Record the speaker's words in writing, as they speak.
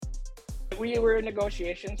We were in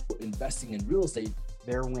negotiations. Investing in real estate.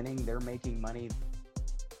 They're winning, they're making money.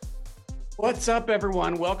 What's up,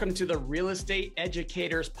 everyone? Welcome to the Real Estate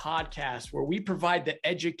Educators Podcast, where we provide the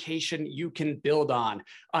education you can build on.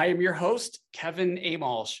 I am your host, Kevin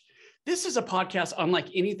Amolsch. This is a podcast unlike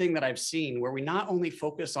anything that I've seen, where we not only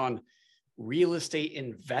focus on real estate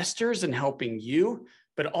investors and helping you,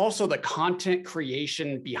 but also the content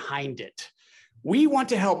creation behind it. We want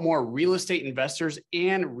to help more real estate investors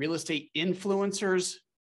and real estate influencers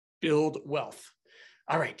build wealth.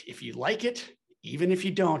 All right, if you like it, even if you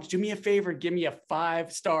don't, do me a favor, give me a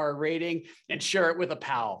 5-star rating and share it with a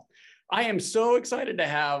pal. I am so excited to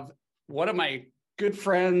have one of my good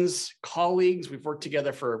friends, colleagues. We've worked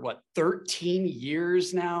together for 13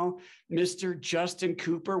 years now, Mr. Justin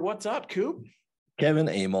Cooper. What's up, Coop? Kevin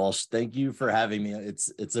Amolsch, thank you for having me.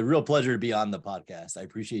 It's a real pleasure to be on the podcast. I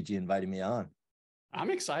appreciate you inviting me on. I'm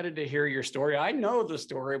excited to hear your story. I know the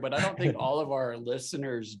story, but I don't think all of our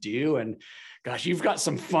listeners do. And gosh, you've got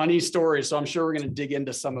some funny stories, so I'm sure we're going to dig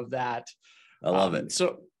into some of that. I love it.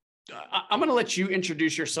 So I'm going to let you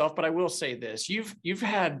introduce yourself, but I will say this. You've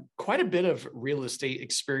had quite a bit of real estate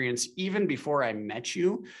experience even before I met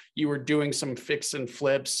you. You were doing some fix and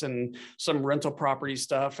flips and some rental property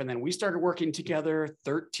stuff. And then we started working together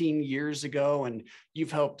 13 years ago, and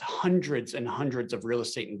you've helped hundreds and hundreds of real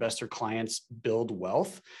estate investor clients build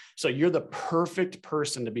wealth. So you're the perfect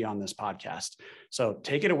person to be on this podcast. So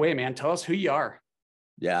take it away, man. Tell us who you are.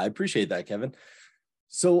 Yeah, I appreciate that, Kevin.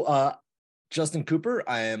 So, Justin Cooper,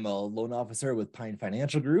 I am a loan officer with Pine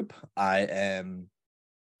Financial Group. I am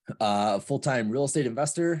a full-time real estate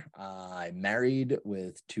investor. I'm married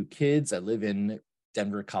with 2 kids. I live in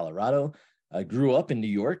Denver, Colorado. I grew up in New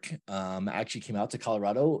York. I actually came out to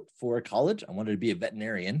Colorado for college. I wanted to be a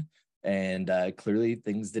veterinarian, and clearly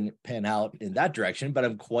things didn't pan out in that direction, but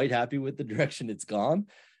I'm quite happy with the direction it's gone.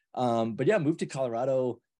 But yeah, moved to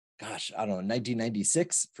Colorado, gosh, I don't know,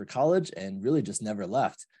 1996 for college, and really just never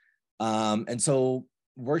left. And so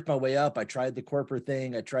worked my way up. I tried the corporate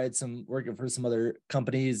thing. I tried some working for some other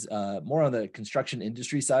companies, more on the construction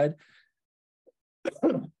industry side.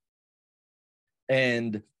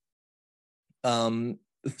 And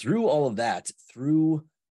through all of that, through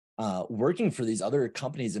working for these other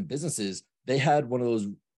companies and businesses, they had one of those,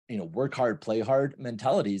 work hard, play hard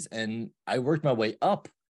mentalities. And I worked my way up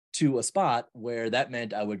to a spot where that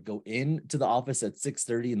meant I would go into the office at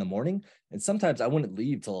 6:30 in the morning. And sometimes I wouldn't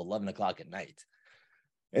leave till 11 o'clock at night.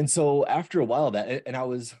 And so after a while of that, and I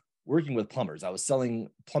was working with plumbers, I was selling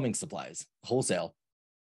plumbing supplies wholesale.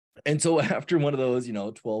 And so after one of those,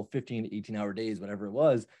 12, 15, 18-hour days, whatever it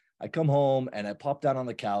was, I come home and I pop down on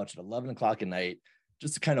the couch at 11 o'clock at night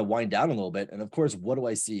just to kind of wind down a little bit. And of course, what do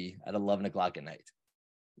I see at 11 o'clock at night?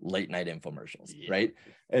 Late night infomercials, right?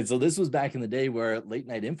 And so this was back in the day where late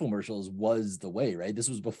night infomercials was the way, right? This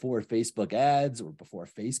was before Facebook ads or before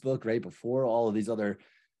Facebook, right? Before all of these other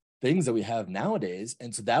things that we have nowadays.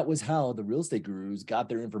 And so that was how the real estate gurus got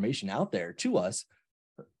their information out there to us.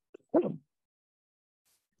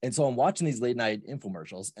 And so I'm watching these late night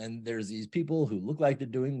infomercials, and there's these people who look like they're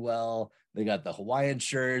doing well. They got the Hawaiian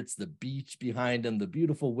shirts, the beach behind them, the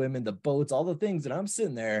beautiful women, the boats, all the things. And I'm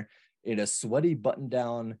sitting there in a sweaty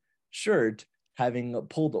button-down shirt, having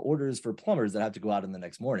pulled the orders for plumbers that have to go out in the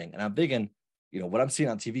next morning. And I'm thinking, what I'm seeing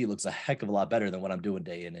on TV looks a heck of a lot better than what I'm doing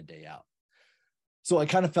day in and day out. So I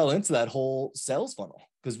kind of fell into that whole sales funnel,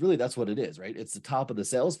 because really that's what it is, right? It's the top of the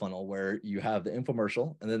sales funnel where you have the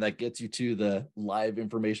infomercial, and then that gets you to the live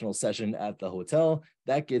informational session at the hotel.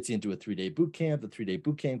 That gets you into a 3-day boot camp. The 3-day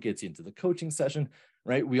boot camp gets you into the coaching session,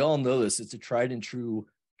 right? We all know this. It's a tried and true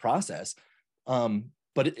process.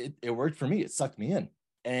 But it worked for me. It sucked me in,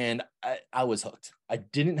 and I was hooked. I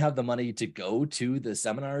didn't have the money to go to the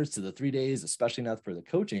seminars, to the 3 days, especially not for the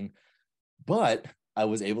coaching, but I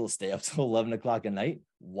was able to stay up till 11 o'clock at night,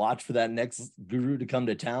 watch for that next guru to come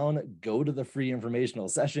to town, go to the free informational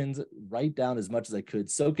sessions, write down as much as I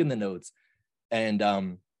could, soak in the notes. And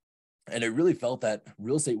it really felt that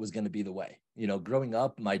real estate was going to be the way. Growing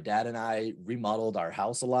up, my dad and I remodeled our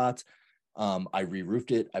house a lot. I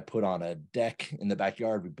re-roofed it. I put on a deck in the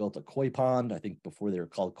backyard. We built a koi pond. I think before they were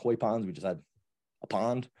called koi ponds, we just had a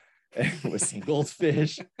pond with some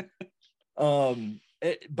goldfish.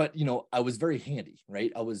 But I was very handy,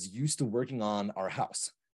 right? I was used to working on our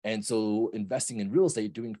house. And so investing in real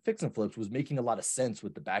estate, doing fix and flips was making a lot of sense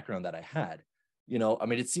with the background that I had.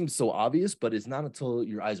 It seems so obvious, but it's not until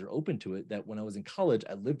your eyes are open to it that when I was in college,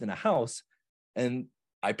 I lived in a house and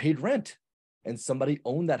I paid rent. And somebody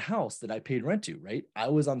owned that house that I paid rent to, right? I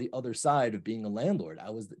was on the other side of being a landlord.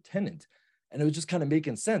 I was the tenant. And it was just kind of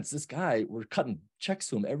making sense. This guy, we're cutting checks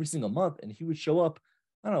to him every single month, and he would show up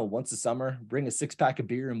I don't know, once a summer, bring a 6-pack of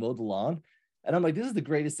beer and mow the lawn. And I'm like, this is the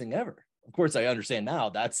greatest thing ever. Of course, I understand now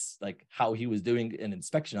that's like how he was doing an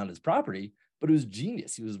inspection on his property, but it was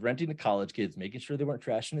genius. He was renting to college kids, making sure they weren't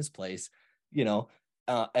trashing his place,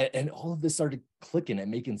 and all of this started clicking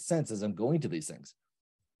and making sense as I'm going to these things.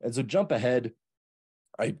 And so jump ahead,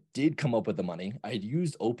 I did come up with the money. I had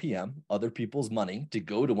used OPM, other people's money, to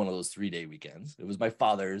go to one of those 3-day weekends. It was my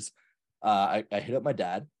father's. I hit up my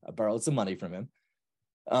dad. I borrowed some money from him.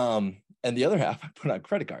 And the other half I put on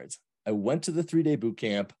credit cards. I went to the 3-day boot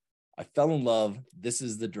camp. I fell in love. This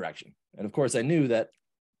is the direction. And of course, I knew that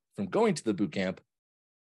from going to the boot camp,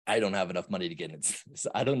 I don't have enough money to get in. So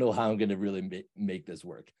I don't know how I'm going to really make this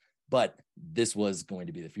work, but this was going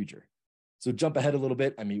to be the future. So jump ahead a little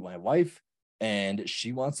bit. I meet my wife and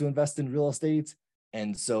she wants to invest in real estate.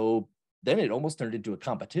 And so then it almost turned into a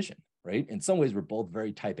competition, right? In some ways, we're both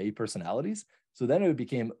very type A personalities. So then it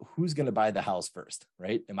became, who's going to buy the house first,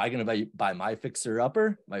 right? Am I going to buy my fixer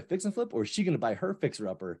upper, my fix and flip, or is she going to buy her fixer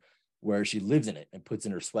upper where she lives in it and puts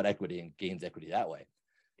in her sweat equity and gains equity that way?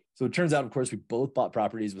 So it turns out, of course, we both bought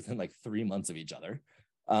properties within like 3 months of each other.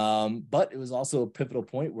 But it was also a pivotal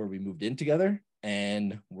point where we moved in together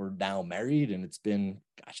and we're now married, and it's been,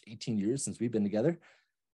 18 years since we've been together.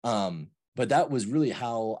 But that was really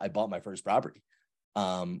how I bought my first property,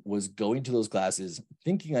 was going to those classes,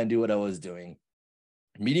 thinking I knew what I was doing,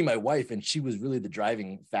 meeting my wife, and she was really the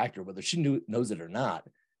driving factor, whether she knows it or not,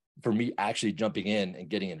 for me actually jumping in and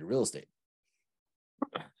getting into real estate.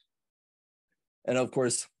 And of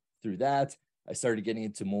course, through that, I started getting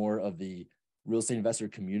into more of the real estate investor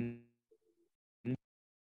community,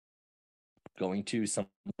 going to some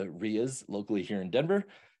of the RIAs locally here in Denver.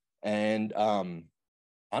 And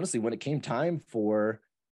honestly, when it came time for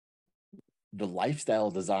the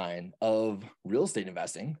lifestyle design of real estate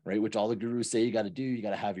investing, right, which all the gurus say you got to do, you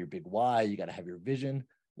got to have your big why, you got to have your vision.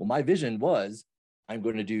 Well, my vision was, I'm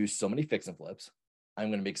going to do so many fix and flips. I'm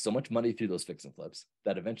going to make so much money through those fix and flips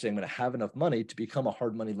that eventually I'm going to have enough money to become a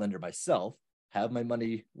hard money lender myself, have my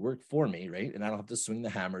money work for me, right? And I don't have to swing the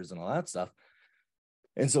hammers and all that stuff.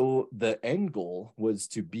 And so the end goal was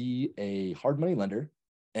to be a hard money lender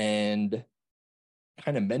and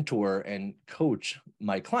kind of mentor and coach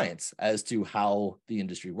my clients as to how the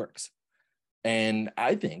industry works. And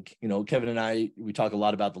I think, Kevin and I, we talk a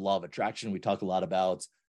lot about the law of attraction. We talk a lot about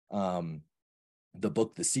the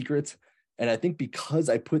book, The Secret. And I think because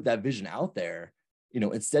I put that vision out there,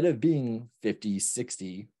 instead of being 50,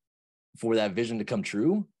 60 for that vision to come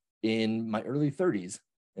true, in my early 30s,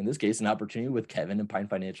 in this case, an opportunity with Kevin and Pine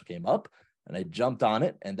Financial came up and I jumped on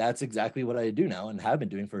it. And that's exactly what I do now and have been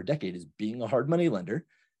doing for a decade, is being a hard money lender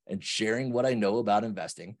and sharing what I know about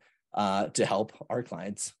investing to help our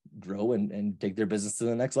clients grow and take their business to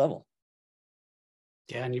the next level.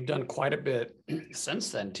 Yeah, and you've done quite a bit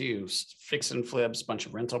since then too. Fix and flips, bunch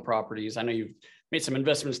of rental properties. I know you've made some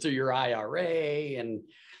investments through your IRA, and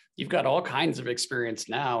you've got all kinds of experience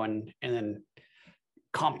now. And then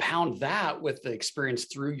compound that with the experience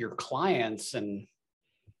through your clients. And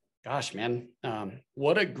gosh, man,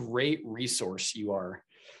 what a great resource you are.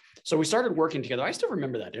 So we started working together. I still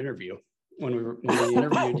remember that interview when we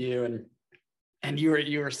interviewed you, and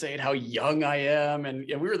you were saying how young I am, and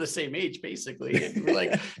we were the same age basically. And we're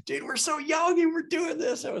like, dude, we're so young and we're doing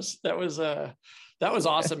this. That was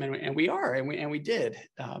awesome, and we are, and we did.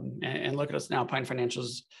 And look at us now. Pine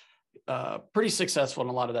Financial's pretty successful, and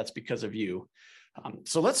a lot of that's because of you.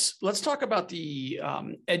 So let's talk about the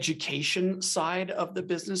education side of the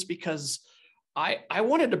business, because I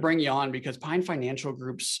wanted to bring you on because Pine Financial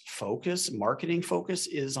Group's marketing focus,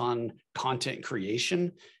 is on content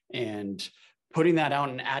creation and putting that out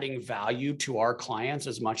and adding value to our clients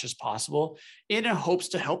as much as possible in hopes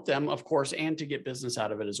to help them, of course, and to get business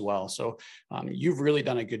out of it as well. So you've really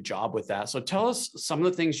done a good job with that. So tell us some of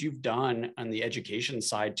the things you've done on the education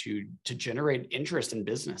side to generate interest in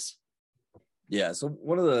business. Yeah. So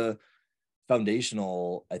one of the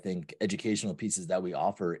foundational, I think, educational pieces that we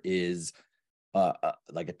offer is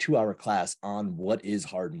like a 2-hour class on what is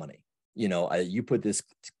hard money. You put this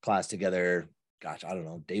class together, I don't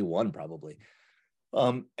know, day one probably.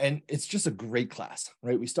 And it's just a great class,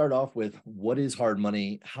 right? We start off with what is hard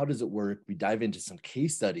money? How does it work? We dive into some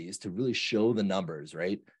case studies to really show the numbers,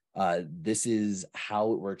 right? This is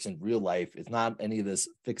how it works in real life. It's not any of this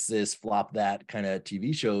fix this, flop that kind of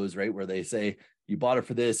TV shows, right? Where they say, you bought it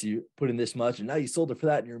for this, you put in this much, and now you sold it for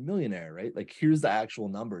that, and you're a millionaire, right? Like, here's the actual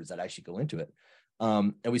numbers that actually go into it.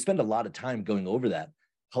 And we spend a lot of time going over that,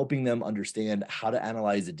 helping them understand how to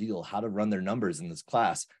analyze a deal, how to run their numbers in this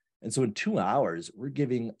class. And so in 2 hours, we're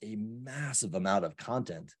giving a massive amount of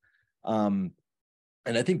content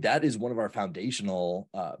And I think that is one of our foundational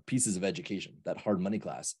pieces of education, that hard money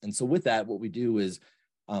class. And so with that, what we do is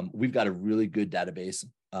we've got a really good database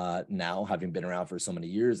now, having been around for so many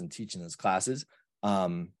years and teaching these classes.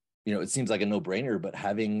 It seems like a no-brainer, but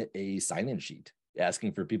having a sign-in sheet,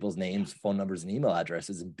 asking for people's names, phone numbers, and email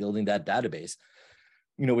addresses, and building that database.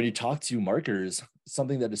 When you talk to marketers,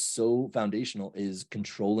 something that is so foundational is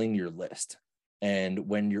controlling your list. And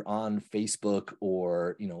when you're on Facebook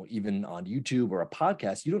or, even on YouTube or a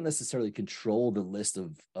podcast, you don't necessarily control the list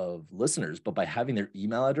of listeners, but by having their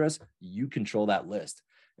email address, you control that list.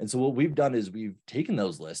 And so what we've done is we've taken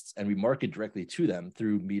those lists and we market directly to them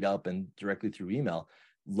through Meetup and directly through email,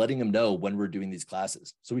 letting them know when we're doing these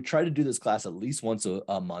classes. So we try to do this class at least once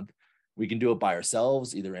a month. We can do it by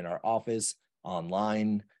ourselves, either in our office,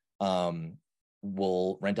 online.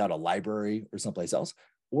 We'll rent out a library or someplace else,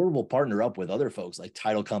 or we'll partner up with other folks like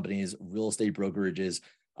title companies, real estate brokerages.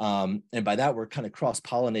 And by that, we're kind of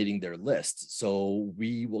cross-pollinating their lists. So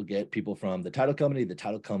we will get people from the title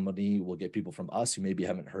company will get people from us who maybe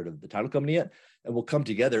haven't heard of the title company yet, and we'll come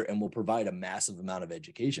together and we'll provide a massive amount of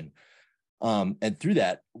education. And through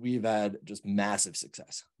that, we've had just massive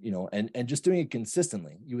success, and just doing it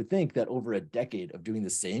consistently. You would think that over a decade of doing the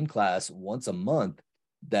same class once a month,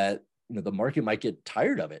 that, the market might get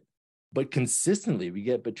tired of it. But consistently, we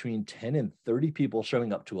get between 10 and 30 people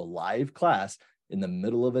showing up to a live class in the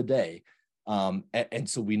middle of a day. And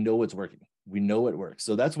so we know it's working. We know it works.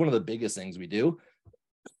 So that's one of the biggest things we do.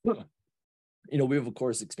 We've, of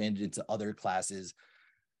course, expanded into other classes.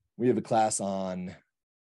 We have a class on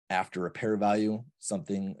after repair value,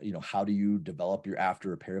 something, how do you develop your after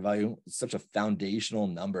repair value? It's such a foundational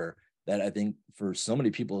number that I think for so many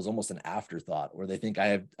people is almost an afterthought, where they think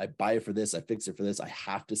I buy it for this, I fix it for this, I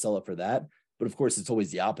have to sell it for that. But of course, it's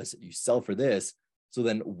always the opposite. You sell for this, so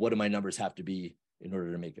then what do my numbers have to be in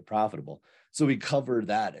order to make it profitable? So we covered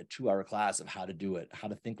that, a 2-hour class of how to do it, how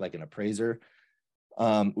to think like an appraiser.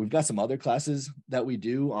 We've got some other classes that we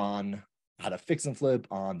do on how to fix and flip,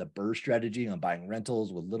 on the BRRRR strategy, on buying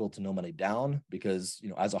rentals with little to no money down, because,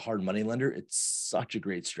 as a hard money lender, it's such a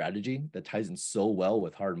great strategy that ties in so well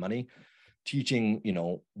with hard money, teaching,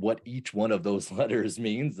 what each one of those letters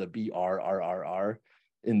means, the BRRRR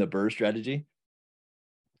in the BRRRR strategy.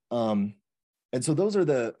 And so those are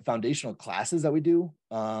the foundational classes that we do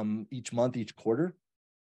each month, each quarter.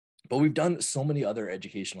 But we've done so many other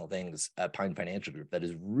educational things at Pine Financial Group that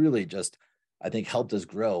has really just, I think, helped us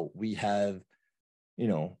grow. We have,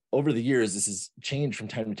 over the years, this has changed from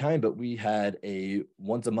time to time, but we had a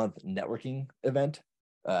once a month networking event,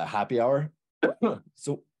 happy hour.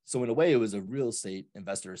 So in a way, it was a real estate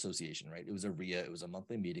investor association, right? It was a RIA, it was a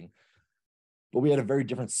monthly meeting, but we had a very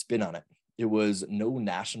different spin on it. It was no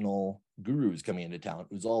national gurus coming into town.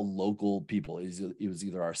 It was all local people. It was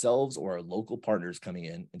either ourselves or our local partners coming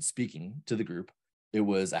in and speaking to the group. It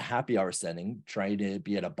was a happy hour setting, trying to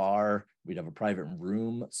be at a bar. We'd have a private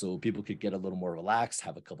room so people could get a little more relaxed,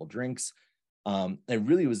 have a couple drinks. And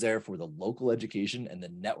really was there for the local education and the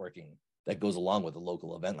networking that goes along with a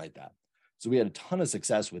local event like that. So we had a ton of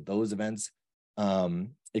success with those events.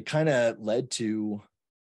 It kind of led to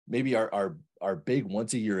maybe our big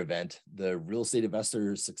once a year event, the Real Estate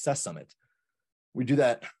Investor Success Summit. We do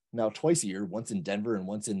that now twice a year, once in Denver and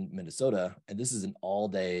once in Minnesota. And this is an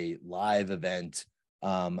all-day live event.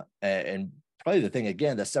 And probably the thing,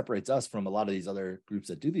 again, that separates us from a lot of these other groups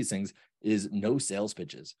that do these things is no sales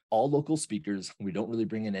pitches. All local speakers. We don't really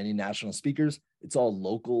bring in any national speakers. It's all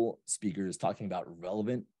local speakers talking about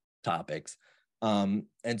relevant topics. And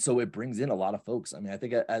so it brings in a lot of folks. I mean, I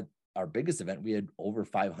think at our biggest event, we had over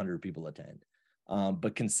 500 people attend.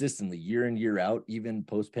 But consistently, year in, year out, even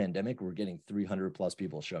post-pandemic, we're getting 300 plus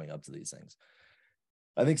people showing up to these things.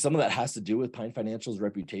 I think some of that has to do with Pine Financial's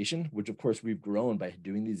reputation, which of course we've grown by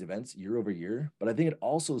doing these events year over year. But I think it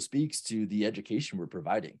also speaks to the education we're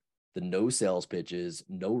providing. The no sales pitches,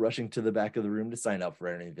 no rushing to the back of the room to sign up for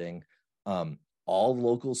anything. All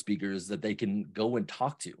local speakers that they can go and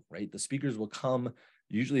talk to, right? The speakers will come,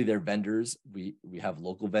 usually they're vendors. We have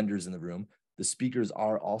local vendors in the room. The speakers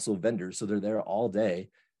are also vendors, so they're there all day.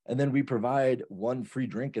 And then we provide one free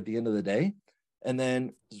drink at the end of the day. And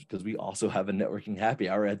then, because we also have a networking happy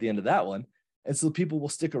hour at the end of that one. And so people will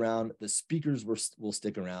stick around, the speakers will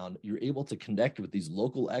stick around. You're able to connect with these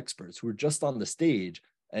local experts who are just on the stage,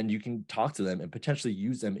 and you can talk to them and potentially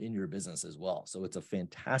use them in your business as well. So it's a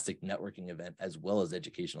fantastic networking event as well as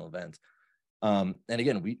educational event. And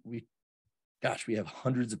again, we have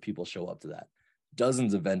hundreds of people show up to that.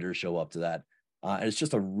 Dozens of vendors show up to that. And it's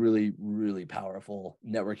just a really, really powerful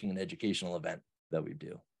networking and educational event that we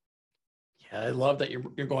do. I love that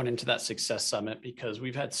you're going into that success summit, because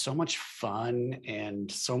we've had so much fun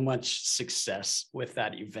and so much success with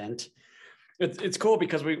that event. It's cool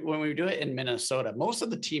because when we do it in Minnesota, most of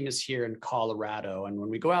the team is here in Colorado. And when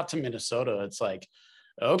we go out to Minnesota, it's like,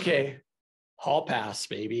 okay, hall pass,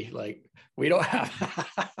 baby. Like, we don't have,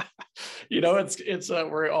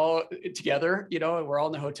 we're all together, and we're all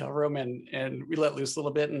in the hotel room and we let loose a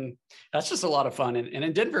little bit. And that's just a lot of fun. And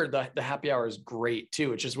in Denver, the happy hour is great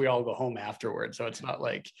too. It's just, we all go home afterwards. So it's not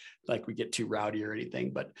like we get too rowdy or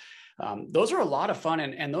anything, but those are a lot of fun.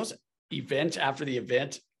 And those events after the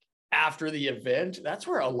event, that's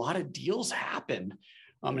where a lot of deals happen.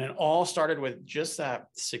 And it all started with just that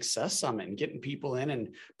success summit and getting people in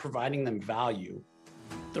and providing them value.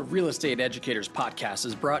 The Real Estate Educators Podcast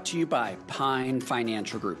is brought to you by Pine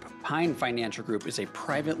Financial Group. Pine Financial Group is a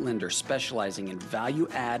private lender specializing in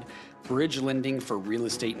value-add bridge lending for real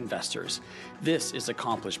estate investors. This is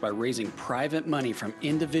accomplished by raising private money from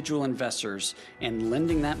individual investors and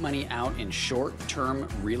lending that money out in short-term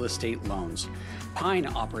real estate loans.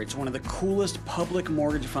 Pine operates one of the coolest public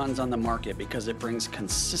mortgage funds on the market because it brings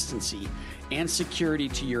consistency and security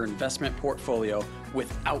to your investment portfolio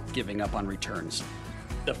without giving up on returns.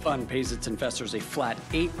 The fund pays its investors a flat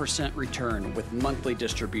 8% return with monthly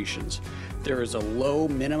distributions. There is a low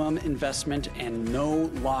minimum investment and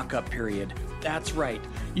no lockup period. That's right.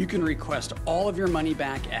 You can request all of your money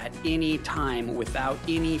back at any time without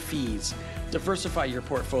any fees. Diversify your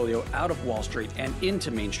portfolio out of Wall Street and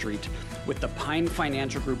into Main Street with the Pine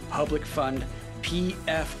Financial Group Public Fund,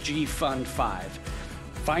 PFG Fund 5.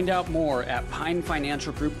 Find out more at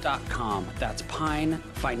pinefinancialgroup.com. That's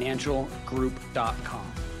pinefinancialgroup.com.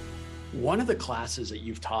 One of the classes that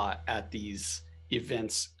you've taught at these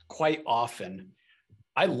events quite often,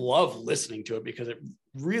 I love listening to it because it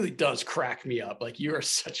really does crack me up. Like, you are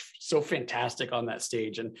so fantastic on that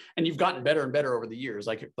stage, and you've gotten better and better over the years,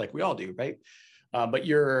 like we all do, right? But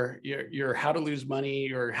your how to lose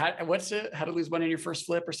money, or how to lose money on your first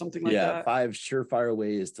flip or something like that. 5 surefire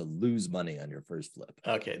ways to lose money on your first flip.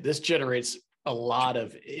 Okay. This generates a lot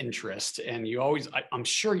of interest, and I'm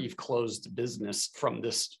sure you've closed business from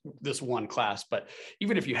this one class, but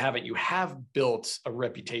even if you haven't, you have built a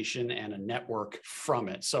reputation and a network from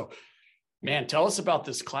it. So, man, tell us about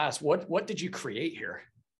this class. What did you create here?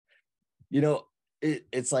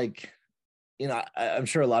 It's like, I'm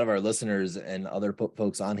sure a lot of our listeners and other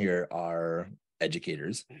folks on here are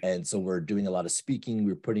educators. And so we're doing a lot of speaking.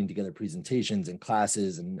 We're putting together presentations and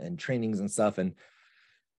classes and trainings and stuff. And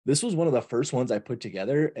this was one of the first ones I put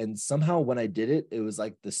together. And somehow when I did it, it was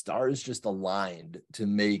like the stars just aligned to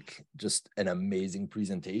make just an amazing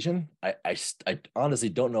presentation. I honestly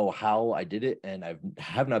don't know how I did it. And I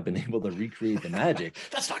have not been able to recreate the magic.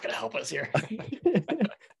 That's not going to help us here.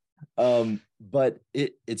 But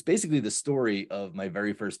it's basically the story of my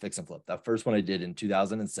very first fix and flip. That first one I did in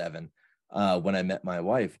 2007, when I met my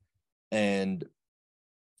wife. And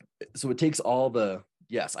so it takes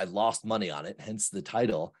yes, I lost money on it, hence the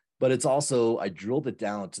title, but it's also, I drilled it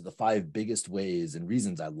down to the 5 biggest ways and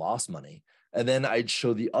reasons I lost money. And then I'd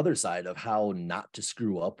show the other side of how not to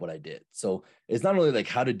screw up what I did. So it's not only like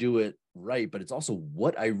how to do it right, but it's also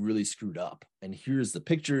what I really screwed up. And here's the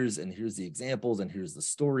pictures, and here's the examples, and here's the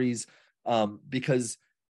stories. Because,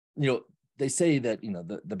 they say that,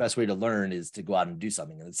 the best way to learn is to go out and do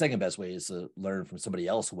something. And the second best way is to learn from somebody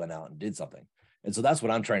else who went out and did something. And so that's what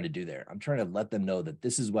I'm trying to do there. I'm trying to let them know that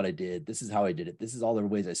this is what I did. This is how I did it. This is all the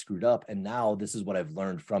ways I screwed up. And now this is what I've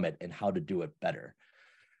learned from it and how to do it better.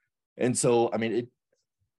 And so,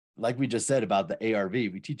 like we just said about the ARV,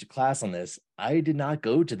 we teach a class on this. I did not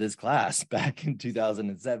go to this class back in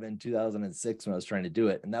 2007, 2006 when I was trying to do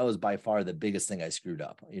it. And that was by far the biggest thing I screwed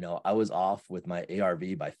up. I was off with my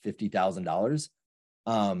ARV by $50,000,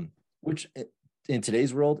 which in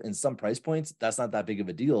today's world, in some price points, that's not that big of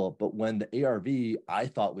a deal. But when the ARV I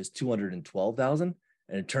thought was $212,000, and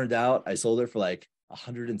it turned out I sold it for like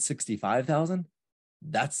 $165,000,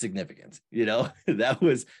 that's significant. That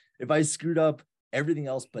was, if I screwed up everything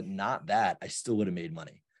else but not that, I still would have made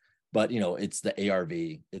money. But it's the ARV,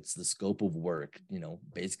 it's the scope of work.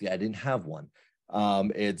 Basically I didn't have one.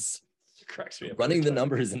 It's running the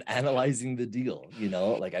numbers and analyzing the deal.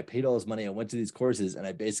 Like, I paid all this money, I went to these courses, and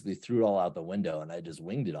I basically threw it all out the window and I just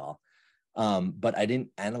winged it all. But I didn't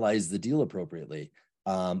analyze the deal appropriately.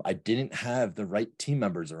 I didn't have the right team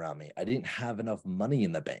members around me. I didn't have enough money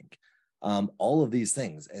in the bank. All of these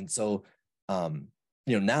things. And so,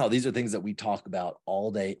 now these are things that we talk about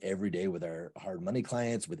all day, every day with our hard money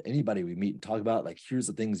clients, with anybody we meet and talk about, like, here's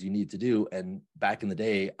the things you need to do. And back in the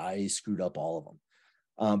day, I screwed up all of them.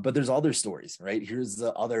 But there's other stories, right? Here's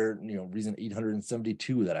the other, reason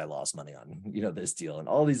 872 that I lost money on, this deal and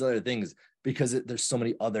all these other things, because there's so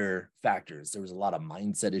many other factors. There was a lot of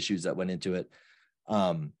mindset issues that went into it.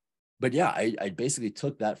 But yeah, I basically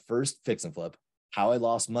took that first fix and flip, how I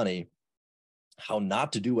lost money, how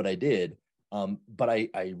not to do what I did. But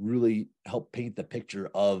I really helped paint the picture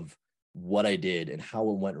of what I did and how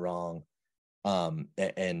it went wrong.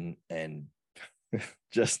 And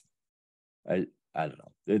just, I don't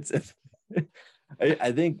know. It's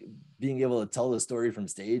I think being able to tell the story from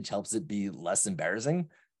stage helps it be less embarrassing.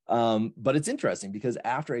 But it's interesting because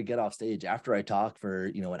after I get off stage, after I talk for,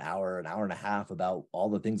 an hour and a half about all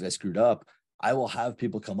the things I screwed up, I will have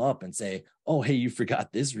people come up and say, oh, hey, you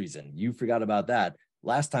forgot this reason. You forgot about that.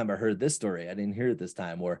 Last time I heard this story, I didn't hear it this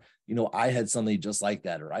time. Or, I had something just like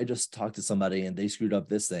that, or I just talked to somebody and they screwed up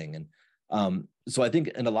this thing. And so I think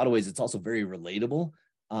in a lot of ways, it's also very relatable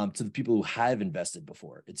to the people who have invested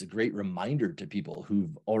before. It's a great reminder to people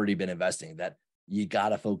who've already been investing that you got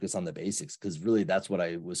to focus on the basics, because really that's what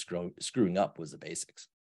I was screwing up, was the basics.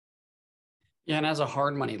 Yeah. And as a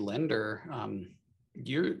hard money lender,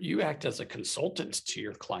 you act as a consultant to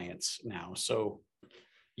your clients now. So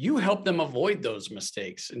you help them avoid those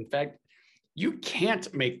mistakes. In fact, you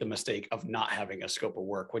can't make the mistake of not having a scope of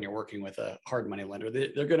work when you're working with a hard money lender.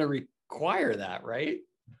 They're going to require that, right?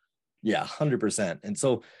 Yeah, 100%. And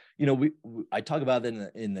so, I talk about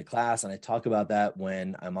that in the class, and I talk about that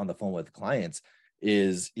when I'm on the phone with clients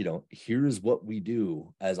is, here's what we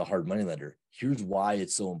do as a hard money lender. Here's why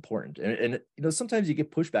it's so important. And sometimes you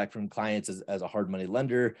get pushback from clients as a hard money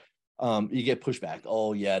lender. You get pushback.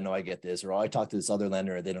 Oh yeah, no, I get this. Or, oh, I talked to this other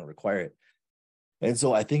lender and they don't require it. And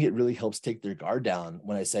so I think it really helps take their guard down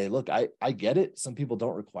when I say, look, I get it. Some people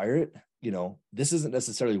don't require it. This isn't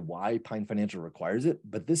necessarily why Pine Financial requires it,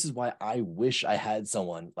 but this is why I wish I had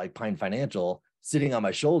someone like Pine Financial sitting on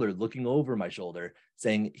my shoulder, looking over my shoulder,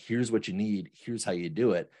 saying, here's what you need. Here's how you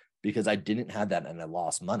do it, because I didn't have that and I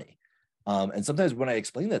lost money. And sometimes when I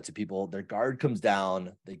explain that to people, their guard comes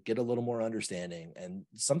down, they get a little more understanding, and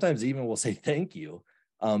sometimes even will say thank you,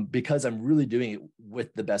 because I'm really doing it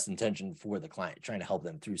with the best intention for the client, trying to help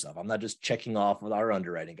them through stuff. I'm not just checking off with our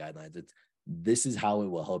underwriting guidelines. This is how it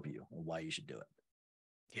will help you and why you should do it.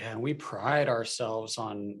 Yeah, and we pride ourselves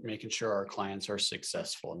on making sure our clients are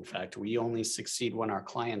successful. In fact, we only succeed when our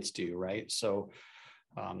clients do, right? So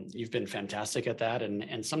you've been fantastic at that.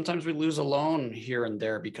 And sometimes we lose a loan here and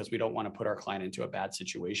there because we don't want to put our client into a bad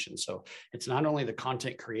situation. So it's not only the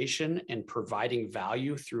content creation and providing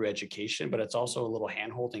value through education, but it's also a little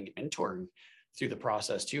handholding and mentoring through the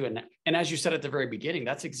process too. And as you said at the very beginning,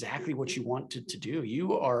 that's exactly what you wanted to do.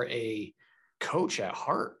 You are a coach at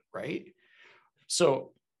heart, right?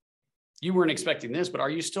 So you weren't expecting this, but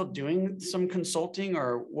are you still doing some consulting,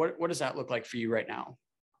 or what does that look like for you right now?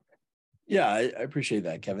 Yeah, I appreciate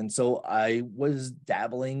that, Kevin. So I was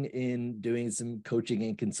dabbling in doing some coaching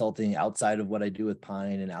and consulting outside of what I do with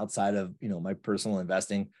Pine and outside of, my personal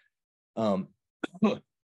investing. I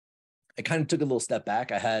kind of took a little step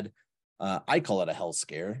back. I had, I call it a health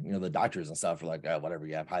scare. The doctors and stuff are like, oh, whatever,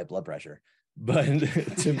 you have high blood pressure. But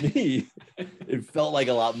to me, it felt like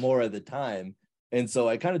a lot more at the time. And so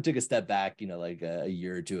I kind of took a step back, like a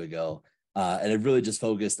year or two ago. And it really just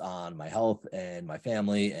focused on my health and my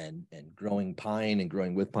family and growing Pine and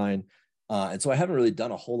growing with Pine. And so I haven't really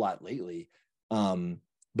done a whole lot lately.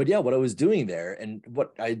 But yeah, what I was doing there and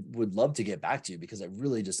what I would love to get back to, because I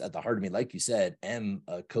really just at the heart of me, like you said, am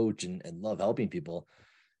a coach and love helping people.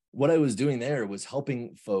 What I was doing there was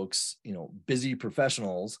helping folks, busy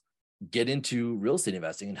professionals, get into real estate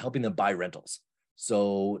investing and helping them buy rentals.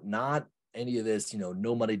 So not any of this,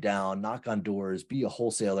 no money down, knock on doors, be a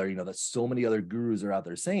wholesaler, that so many other gurus are out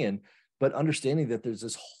there saying, but understanding that there's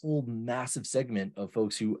this whole massive segment of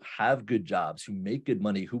folks who have good jobs, who make good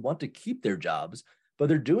money, who want to keep their jobs, but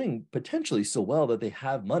they're doing potentially so well that they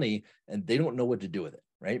have money and they don't know what to do with it,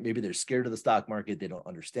 right? Maybe they're scared of the stock market. They don't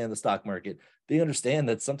understand the stock market. They understand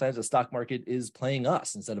that sometimes the stock market is playing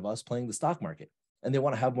us instead of us playing the stock market, and they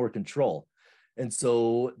want to have more control. And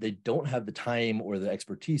so they don't have the time or the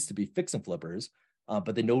expertise to be fix and flippers,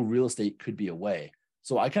 but they know real estate could be a way.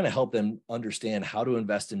 So I kind of help them understand how to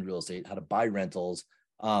invest in real estate, how to buy rentals.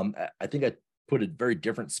 I think I put a very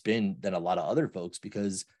different spin than a lot of other folks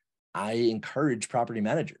because I encourage property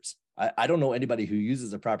managers. I don't know anybody who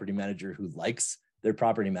uses a property manager who likes their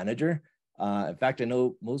property manager. In fact, I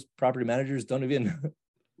know most property managers don't even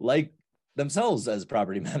like themselves as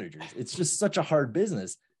property managers. It's just such a hard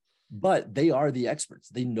business. But they are the experts.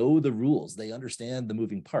 They know the rules. They understand the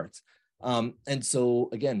moving parts. And so,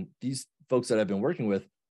 again, these folks that I've been working with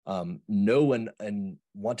know and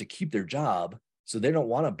want to keep their job, So they don't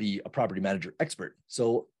want to be a property manager expert.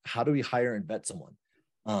 So how do we hire and vet someone?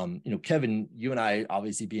 Kevin, you and I,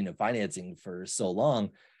 obviously being in financing for so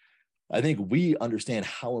long, I think we understand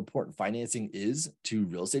how important financing is to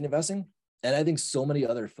real estate investing. And I think so many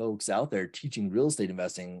other folks out there teaching real estate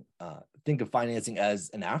investing think of financing as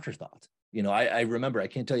an afterthought. I remember, I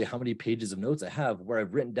can't tell you how many pages of notes I have where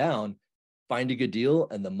I've written down, find a good deal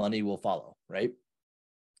and the money will follow, right?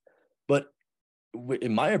 But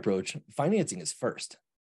in my approach, financing is first.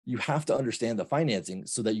 You have to understand the financing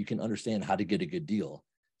so that you can understand how to get a good deal.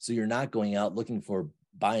 So you're not going out looking for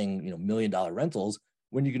buying, $1 million rentals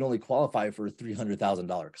when you can only qualify for a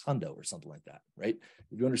 $300,000 condo or something like that, right?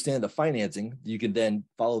 If you understand the financing, you can then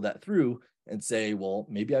follow that through and say, well,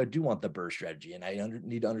 maybe I do want the BRRRR strategy and I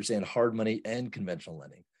need to understand hard money and conventional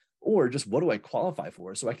lending. Or just what do I qualify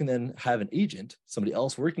for? So I can then have an agent, somebody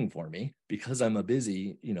else working for me because I'm a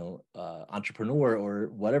busy, entrepreneur or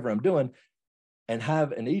whatever I'm doing, and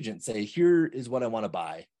have an agent say, here is what I want to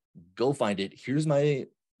buy. Go find it. Here's my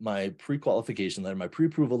pre-qualification letter, my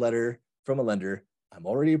pre-approval letter from a lender. I'm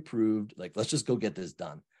already approved. Like, let's just go get this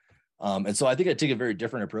done. And so I think I take a very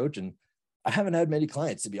different approach, and I haven't had many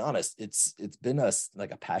clients, to be honest. It's been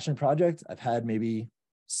a passion project. I've had maybe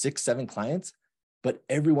 6-7 clients, but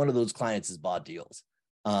every one of those clients has bought deals.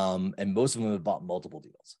 And most of them have bought multiple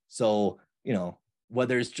deals. So,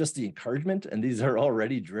 whether it's just the encouragement, and these are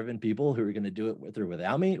already driven people who are going to do it with or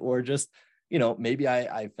without me, or just, maybe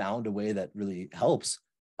I found a way that really helps.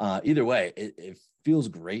 Either way, it feels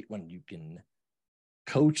great when you can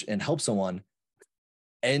coach and help someone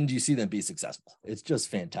and you see them be successful. It's just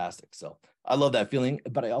fantastic. So I love that feeling,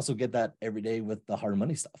 but I also get that every day with the hard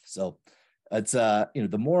money stuff. So it's,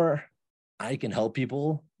 the more I can help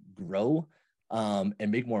people grow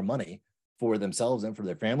and make more money for themselves and for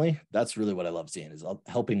their family, that's really what I love seeing, is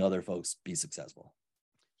helping other folks be successful.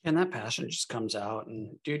 And that passion just comes out,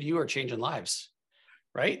 and dude, you are changing lives,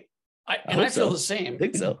 right? I feel the same. I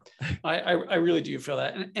think so. I really do feel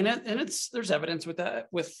that. And there's evidence with that,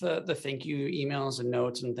 with the thank you emails and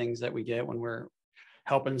notes and things that we get when we're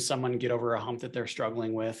helping someone get over a hump that they're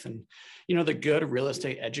struggling with. And, the good real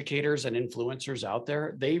estate educators and influencers out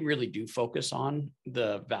there, they really do focus on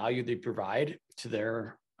the value they provide to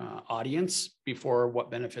their audience before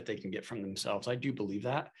what benefit they can get from themselves. I do believe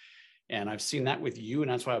that. And I've seen that with you.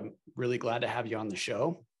 And that's why I'm really glad to have you on the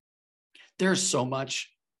show. There's so much,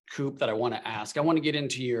 Coop, that I want to ask. I want to get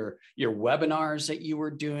into your webinars that you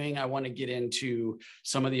were doing. I want to get into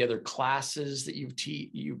some of the other classes that you've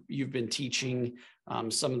been teaching,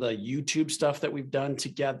 some of the YouTube stuff that we've done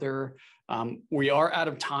together. We are out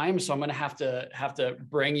of time, so I'm going to have to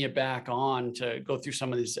bring you back on to go through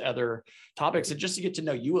some of these other topics and just to get to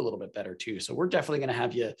know you a little bit better too. So we're definitely going to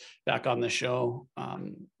have you back on the show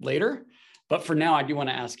later. But for now, I do want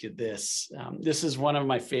to ask you this. This is one of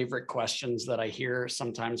my favorite questions that I hear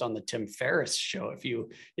sometimes on the Tim Ferriss show. If you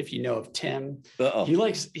know of Tim, he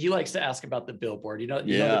likes to ask about the billboard. You know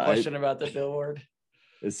the question about the billboard.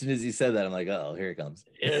 As soon as you said that, I'm like, oh, here it comes.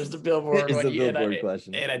 Here's the billboard. It's the billboard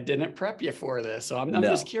question. And I didn't prep you for this, so I'm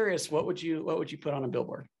just curious. What would you put on a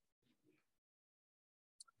billboard?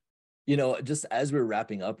 Just as we're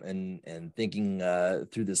wrapping up and thinking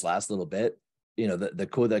through this last little bit, the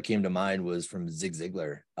quote that came to mind was from Zig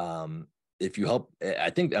Ziglar. If you help,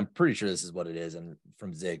 I'm pretty sure this is what it is, and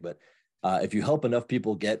from Zig, but if you help enough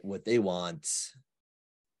people get what they want,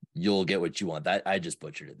 you'll get what you want. That I just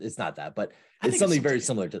butchered it. It's not that, but it's something very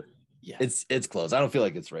similar to. Yeah, it's close. I don't feel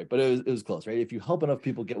like it's right, but it was close, right? If you help enough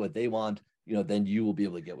people get what they want, then you will be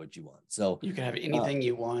able to get what you want. So you can have anything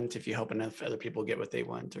you want if you help enough other people get what they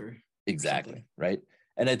want, or exactly something. Right.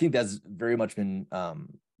 And I think that's very much been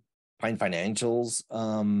Pine Financial's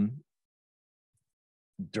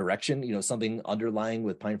direction. Something underlying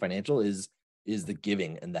with Pine Financial is the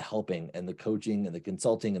giving and the helping and the coaching and the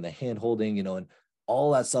consulting and the hand holding, and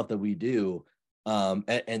all that stuff that we do.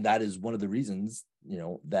 And that is one of the reasons,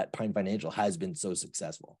 that Pine Financial has been so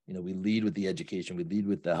successful. We lead with the education, we lead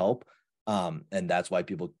with the help. And that's why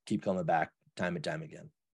people keep coming back time and time again.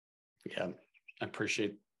 Yeah, I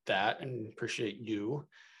appreciate that and appreciate you.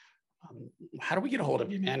 How do we get a hold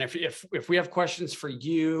of you, man? If we have questions for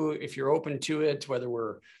you, if you're open to it, whether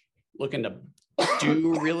we're looking to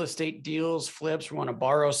do real estate deals, flips, we want to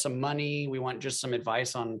borrow some money, we want just some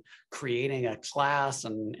advice on creating a class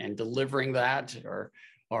and delivering that, or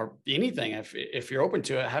anything, if you're open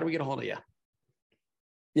to it, how do we get a hold of you?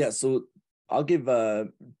 Yeah, so I'll give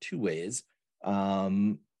 2 ways.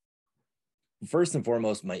 First and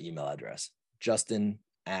foremost, my email address,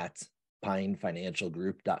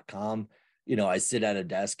 justin@pinefinancialgroup.com. I sit at a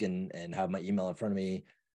desk and have my email in front of me.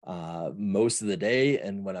 most of the day.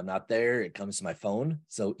 And when I'm not there, it comes to my phone.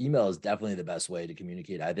 So email is definitely the best way to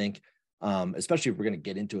communicate, I think, especially if we're going to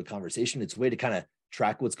get into a conversation. It's a way to kind of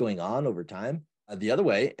track what's going on over time. The other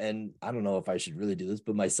way, and I don't know if I should really do this,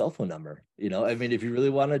 but my cell phone number, I mean, if you really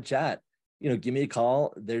want to chat, give me a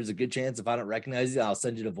call. There's a good chance if I don't recognize you, I'll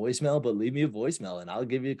send you a voicemail, but leave me a voicemail and I'll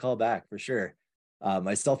give you a call back for sure.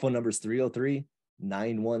 My cell phone number is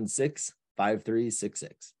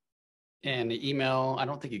 303-916-5366. And the email, I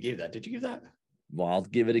don't think you gave that. Did you give that? Well, I'll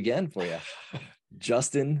give it again for you.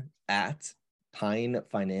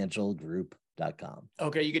 Justin@pinefinancialgroup.com.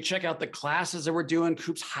 Okay, you can check out the classes that we're doing.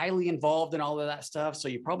 Coop's highly involved in all of that stuff. So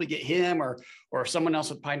you probably get him or someone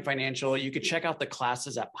else with Pine Financial. You can check out the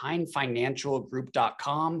classes at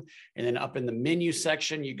pinefinancialgroup.com. And then up in the menu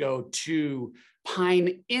section, you go to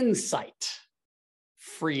Pine Insight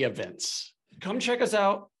free events. Come check us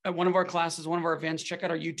out at one of our classes, one of our events. Check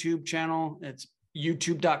out our YouTube channel. It's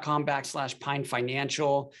youtube.com/Pine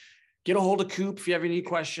Financial. Get a hold of Coop if you have any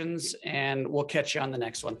questions, and we'll catch you on the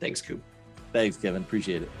next one. Thanks, Coop. Thanks, Kevin.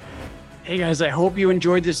 Appreciate it. Hey guys, I hope you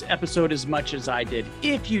enjoyed this episode as much as I did.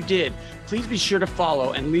 If you did, please be sure to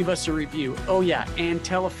follow and leave us a review. Oh yeah, and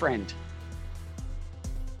tell a friend.